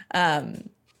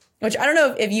 Which I don't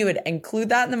know if you would include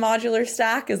that in the modular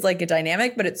stack as like a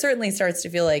dynamic, but it certainly starting to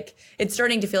feel like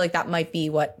that might be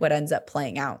what ends up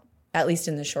playing out, at least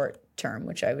in the short term,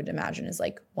 which I would imagine is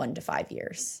like 1 to 5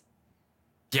 years.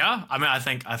 Yeah, I mean, I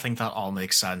think that all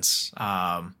makes sense.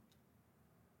 I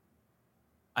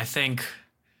think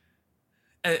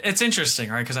it's interesting,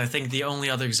 right? Because I think the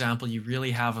only other example you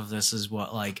really have of this is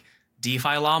what like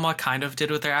DeFi Llama kind of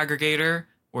did with their aggregator,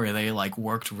 where they like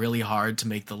worked really hard to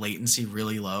make the latency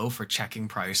really low for checking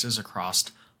prices across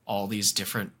all these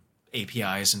different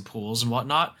APIs and pools and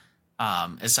whatnot.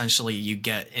 Essentially, you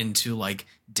get into like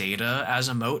data as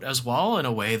a moat as well in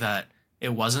a way that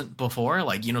it wasn't before.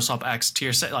 Like Uniswap X, to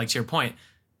your point,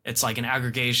 it's like an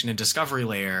aggregation and discovery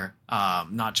layer,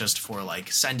 not just for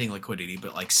like sending liquidity,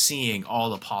 but like seeing all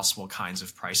the possible kinds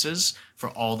of prices for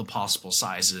all the possible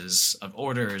sizes of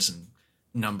orders and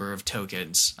number of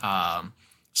tokens.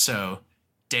 So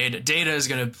data is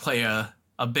going to play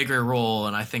a bigger role,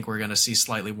 and I think we're going to see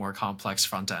slightly more complex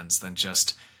front ends than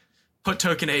just put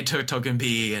token A to token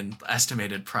B and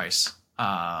estimated price.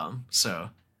 So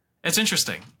it's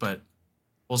interesting, but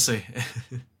we'll see.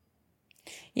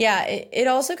 Yeah, it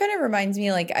also kind of reminds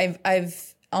me, like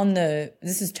I've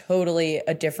this is totally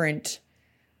a different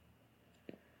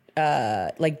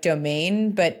like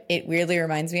domain, but it weirdly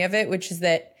reminds me of it, which is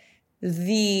that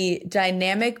the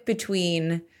dynamic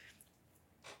between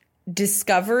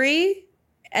discovery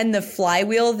and the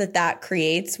flywheel that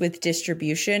creates with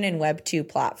distribution in Web 2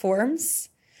 platforms,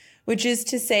 which is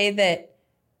to say that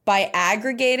by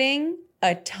aggregating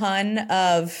a ton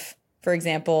of, for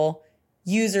example,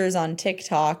 users on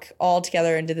TikTok all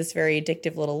together into this very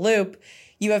addictive little loop,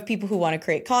 you have people who want to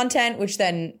create content, which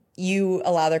then you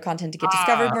allow their content to get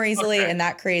discovered more easily, okay. And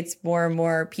that creates more and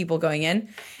more people going in.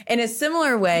 In a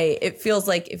similar way, it feels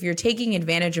like if you're taking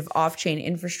advantage of off-chain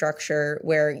infrastructure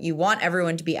where you want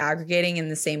everyone to be aggregating in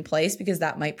the same place because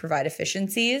that might provide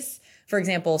efficiencies. For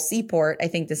example, Seaport, I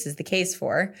think this is the case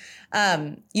for.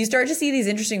 You start to see these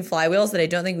interesting flywheels that I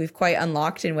don't think we've quite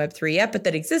unlocked in Web3 yet, but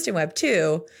that exist in Web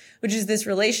 2, which is this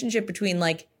relationship between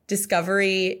like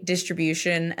discovery,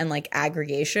 distribution, and like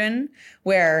aggregation,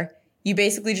 where you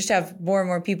basically just have more and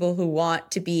more people who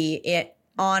want to be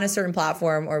on a certain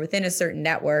platform or within a certain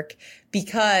network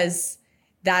because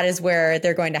that is where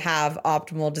they're going to have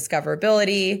optimal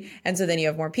discoverability. And so then you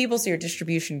have more people, so your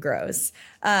distribution grows.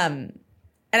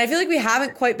 And I feel like we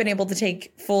haven't quite been able to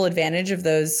take full advantage of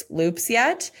those loops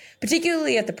yet,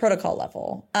 particularly at the protocol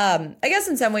level. I guess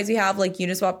in some ways we have, like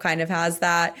Uniswap kind of has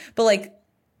that, but like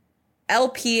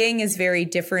LPing is very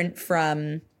different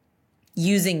from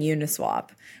using Uniswap.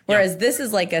 Whereas this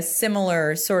is like a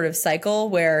similar sort of cycle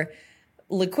where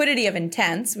liquidity of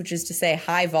intents, which is to say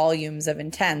high volumes of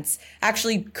intents,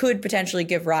 actually could potentially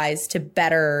give rise to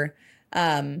better,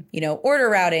 order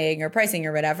routing or pricing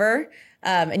or whatever.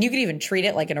 And you could even treat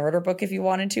it like an order book if you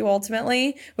wanted to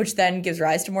ultimately, which then gives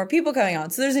rise to more people coming on.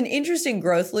 So there's an interesting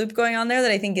growth loop going on there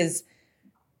that I think is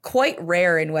quite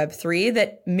rare in Web3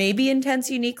 that maybe intents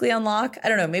uniquely unlock. I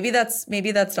don't know. Maybe that's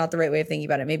not the right way of thinking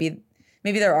about it.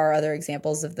 Maybe there are other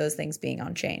examples of those things being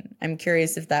on chain. I'm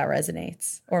curious if that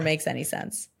resonates or makes any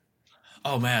sense.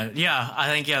 Oh man, yeah, I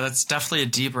think that's definitely a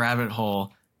deep rabbit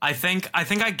hole. I think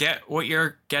I get what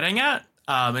you're getting at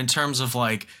in terms of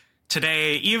like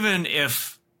today, even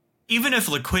if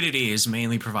liquidity is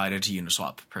mainly provided to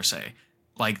Uniswap per se,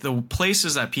 like the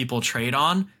places that people trade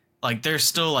on, like there's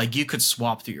still like you could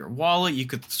swap through your wallet, you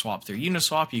could swap through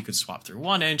Uniswap, you could swap through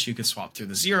 1inch, you could swap through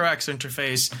the 0x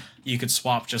interface, you could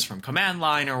swap just from command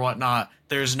line or whatnot.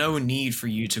 There's no need for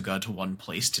you to go to one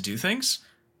place to do things,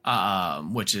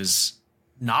 which is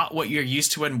not what you're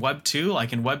used to in Web 2.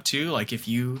 Like in Web 2, like if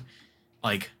you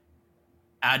like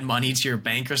add money to your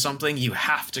bank or something, you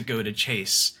have to go to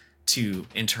Chase to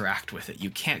interact with it. You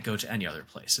can't go to any other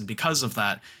place. And because of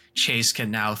that, Chase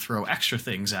can now throw extra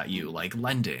things at you, like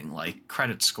lending, like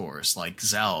credit scores, like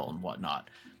Zelle and whatnot.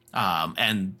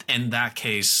 And in that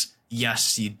case,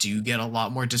 yes, you do get a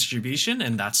lot more distribution,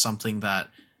 and that's something that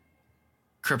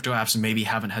crypto apps maybe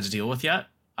haven't had to deal with yet.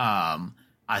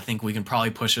 I think we can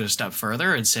probably push it a step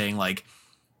further and saying like,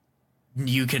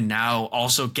 you can now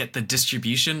also get the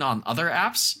distribution on other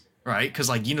apps, right? Because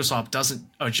like Uniswap doesn't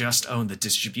just own the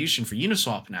distribution for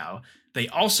Uniswap now. They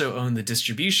also own the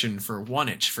distribution for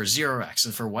 1inch, for 0x,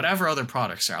 and for whatever other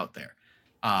products are out there.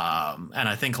 And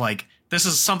I think like this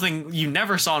is something you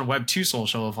never saw in Web 2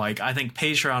 social of like, I think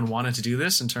Patreon wanted to do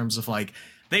this in terms of like,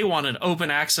 they wanted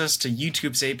open access to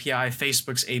YouTube's API,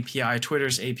 Facebook's API,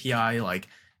 Twitter's API, like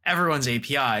everyone's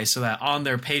API, so that on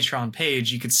their Patreon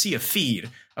page, you could see a feed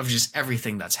of just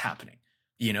everything that's happening,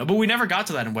 but we never got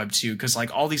to that in Web 2 because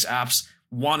like all these apps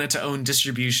wanted to own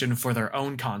distribution for their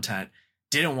own content,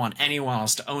 didn't want anyone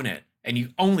else to own it, and you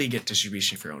only get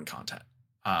distribution for your own content.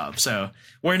 So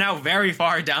we're now very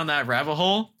far down that rabbit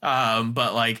hole.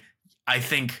 But like, I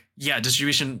think,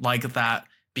 distribution like that,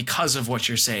 because of what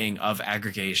you're saying of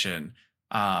aggregation,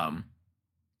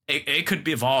 it could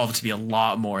be evolved to be a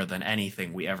lot more than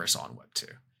anything we ever saw in Web 2.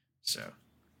 So.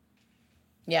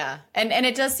 Yeah. And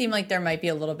it does seem like there might be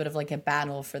a little bit of like a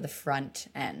battle for the front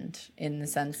end in the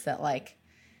sense that like,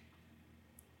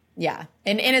 yeah,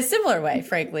 in a similar way,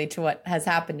 frankly, to what has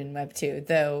happened in Web 2,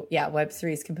 though, Web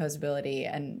 3's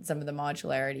composability and some of the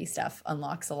modularity stuff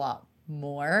unlocks a lot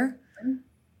more.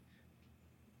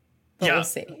 But we'll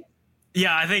see.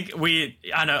 Yeah, I think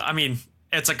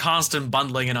it's a constant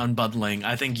bundling and unbundling.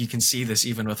 I think you can see this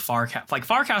even with Farcast. Like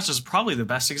Farcast is probably the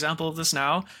best example of this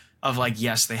now, of like,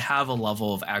 yes, they have a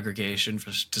level of aggregation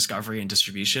for discovery and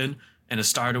distribution, and it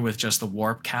started with just the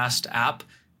Warpcast app.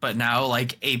 But now,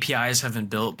 like, APIs have been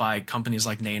built by companies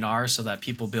like Nanar so that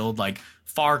people build, like,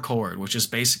 Farcord, which is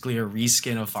basically a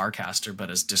reskin of Farcaster, but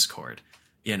as Discord,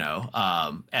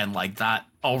 and, like, that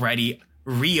already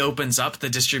reopens up the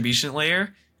distribution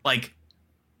layer. Like,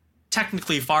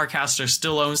 technically, Farcaster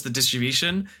still owns the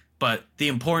distribution, but the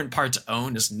important part to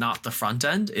own is not the front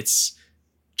end. It's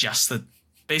just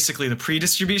basically the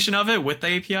pre-distribution of it with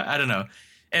the API. I don't know.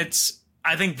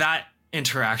 I think that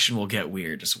interaction will get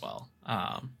weird as well.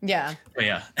 Yeah. But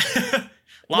yeah.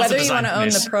 Whether you want to own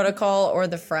the protocol or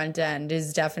the front end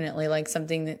is definitely like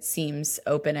something that seems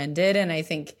open-ended. And I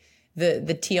think the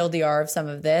TLDR of some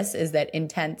of this is that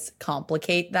intents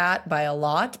complicate that by a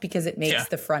lot because it makes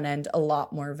the front end a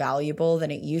lot more valuable than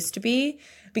it used to be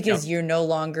because you're no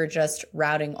longer just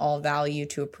routing all value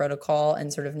to a protocol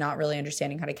and sort of not really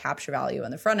understanding how to capture value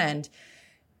on the front end.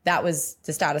 That was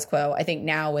the status quo. I think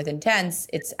now with intents,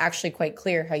 it's actually quite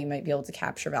clear how you might be able to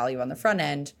capture value on the front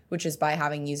end, which is by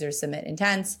having users submit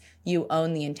intents. You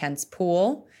own the intents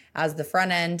pool as the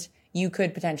front end. You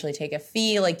could potentially take a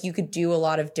fee. Like you could do a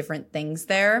lot of different things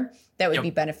there that would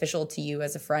be beneficial to you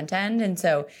as a front end. And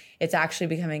so it's actually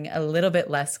becoming a little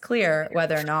bit less clear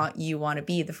whether or not you want to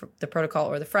be the protocol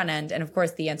or the front end. And of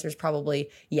course, the answer is probably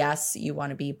yes, you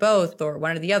want to be both or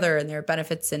one or the other. And there are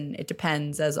benefits and it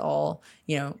depends as all,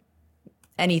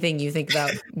 anything you think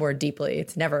about more deeply.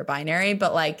 It's never binary,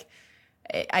 but like,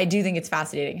 I do think it's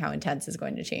fascinating how intents is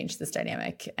going to change this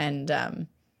dynamic. And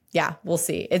yeah, we'll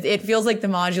see. It feels like the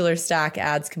modular stack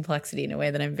adds complexity in a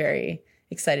way that I'm very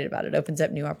excited about. It opens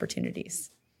up new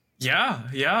opportunities.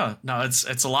 Yeah. No,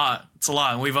 it's a lot. It's a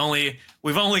lot. And we've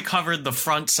only covered the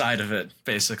front side of it,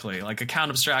 basically. Like account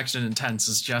abstraction intents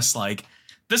is just like,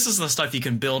 this is the stuff you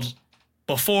can build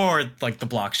before like the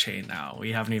blockchain now.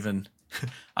 We haven't even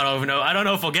I don't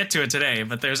know if we'll get to it today,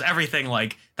 but there's everything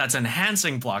like that's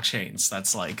enhancing blockchains.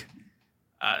 That's like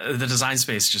the design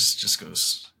space just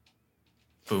goes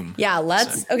boom. Yeah,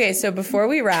 okay, so before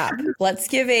we wrap, let's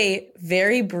give a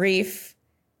very brief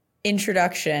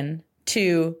introduction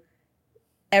to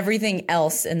everything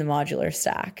else in the modular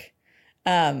stack.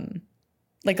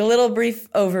 Like a little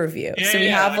brief overview. So we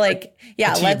have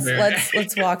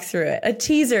let's walk through it. A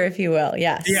teaser, if you will.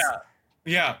 Yes.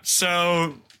 Yeah.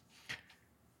 So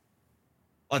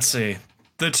let's see.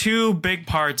 The two big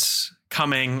parts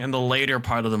coming in the later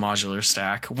part of the modular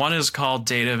stack. One is called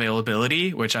data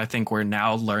availability, which I think we're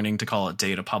now learning to call it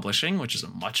data publishing, which is a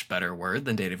much better word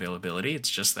than data availability.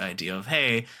 It's just the idea of,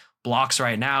 hey, blocks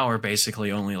right now are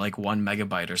basically only like 1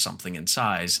 megabyte or something in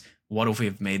size. What if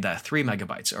we've made that 3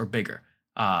 megabytes or bigger?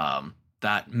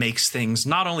 That makes things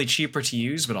not only cheaper to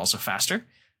use, but also faster.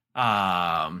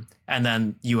 And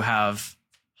then you have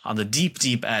on the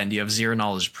deep end, you have zero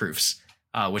knowledge proofs,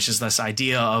 which is this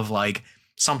idea of like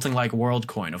something like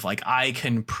WorldCoin of like, I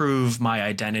can prove my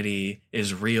identity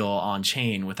is real on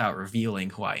chain without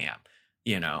revealing who I am,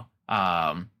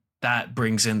 that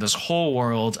brings in this whole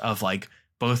world of like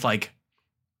both like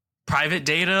private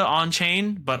data on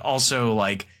chain, but also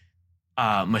like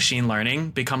machine learning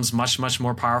becomes much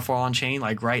more powerful on chain.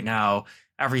 Like right now,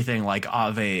 everything like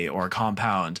Aave or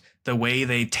Compound, the way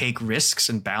they take risks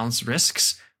and balance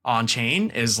risks on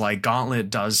chain is like Gauntlet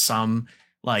does some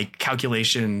like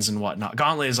calculations and whatnot.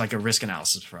 Gauntlet is like a risk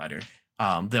analysis provider.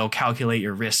 They'll calculate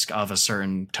your risk of a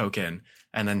certain token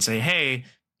and then say, hey,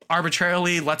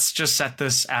 arbitrarily, let's just set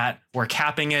this we're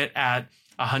capping it at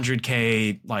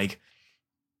 100K like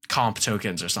comp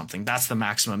tokens or something. That's the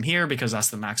maximum here because that's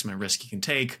the maximum risk you can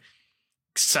take.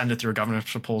 Send it through a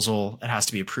governance proposal. It has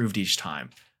to be approved each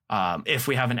time. If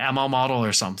we have an ML model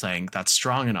or something that's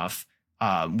strong enough,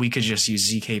 we could just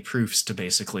use ZK proofs to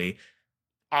basically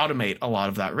automate a lot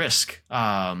of that risk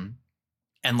and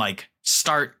like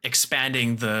start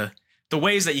expanding the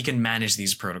ways that you can manage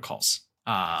these protocols.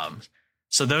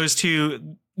 So those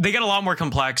two, they get a lot more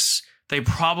complex. They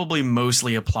probably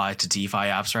mostly apply to DeFi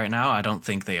apps right now. I don't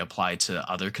think they apply to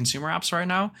other consumer apps right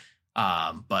now,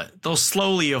 but they'll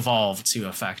slowly evolve to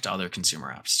affect other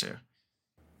consumer apps too.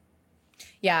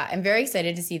 Yeah, I'm very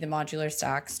excited to see the modular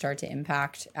stack start to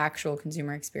impact actual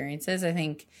consumer experiences. I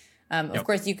think, of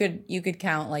course, you could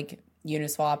count like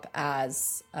Uniswap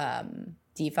as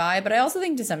DeFi, but I also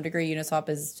think to some degree Uniswap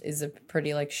is a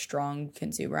pretty like strong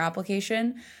consumer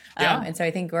application, and so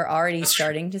I think we're already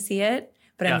starting to see it.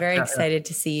 But I'm very excited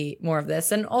to see more of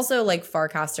this. And also like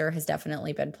Farcaster has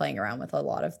definitely been playing around with a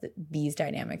lot of these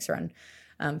dynamics around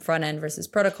front end versus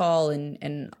protocol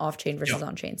and off chain versus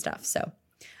on chain stuff. So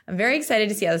I'm very excited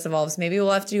to see how this evolves. Maybe we'll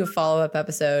have to do a follow-up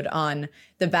episode on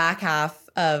the back half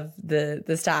of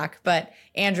the stack. But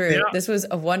Andrew, this was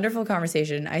a wonderful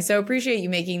conversation. I so appreciate you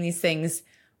making these things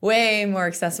way more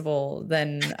accessible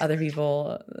than other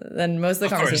people, than most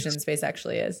of the conversation space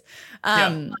actually is.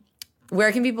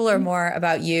 Where can people learn more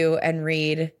about you and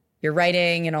read your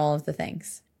writing and all of the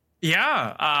things?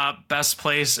 Yeah, best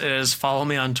place is follow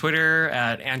me on Twitter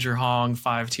at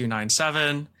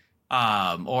AndrewHong5297,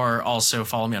 or also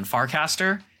follow me on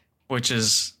Farcaster, which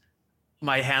is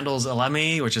my handle's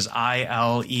Ilemi, which is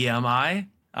ILEMI.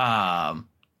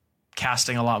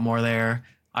 Casting a lot more there.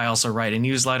 I also write a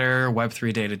newsletter,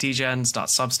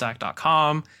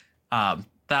 web3datadegens.substack.com.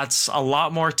 That's a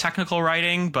lot more technical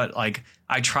writing, but like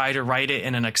I try to write it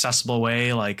in an accessible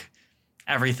way, like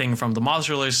everything from the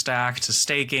modular stack to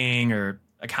staking or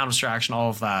account abstraction, all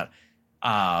of that.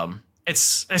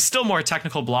 It's still more a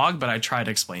technical blog, but I try to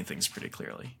explain things pretty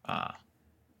clearly.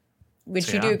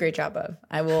 Which you do a great job of.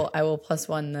 I will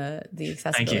 +1 the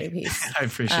accessibility piece. I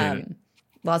appreciate it.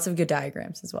 Lots of good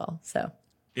diagrams as well. So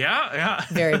yeah.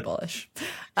 Very bullish.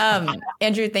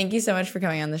 Andrew, thank you so much for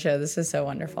coming on the show. This was so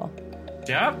wonderful.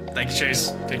 Yeah. Thank you,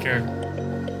 Chase. Take care.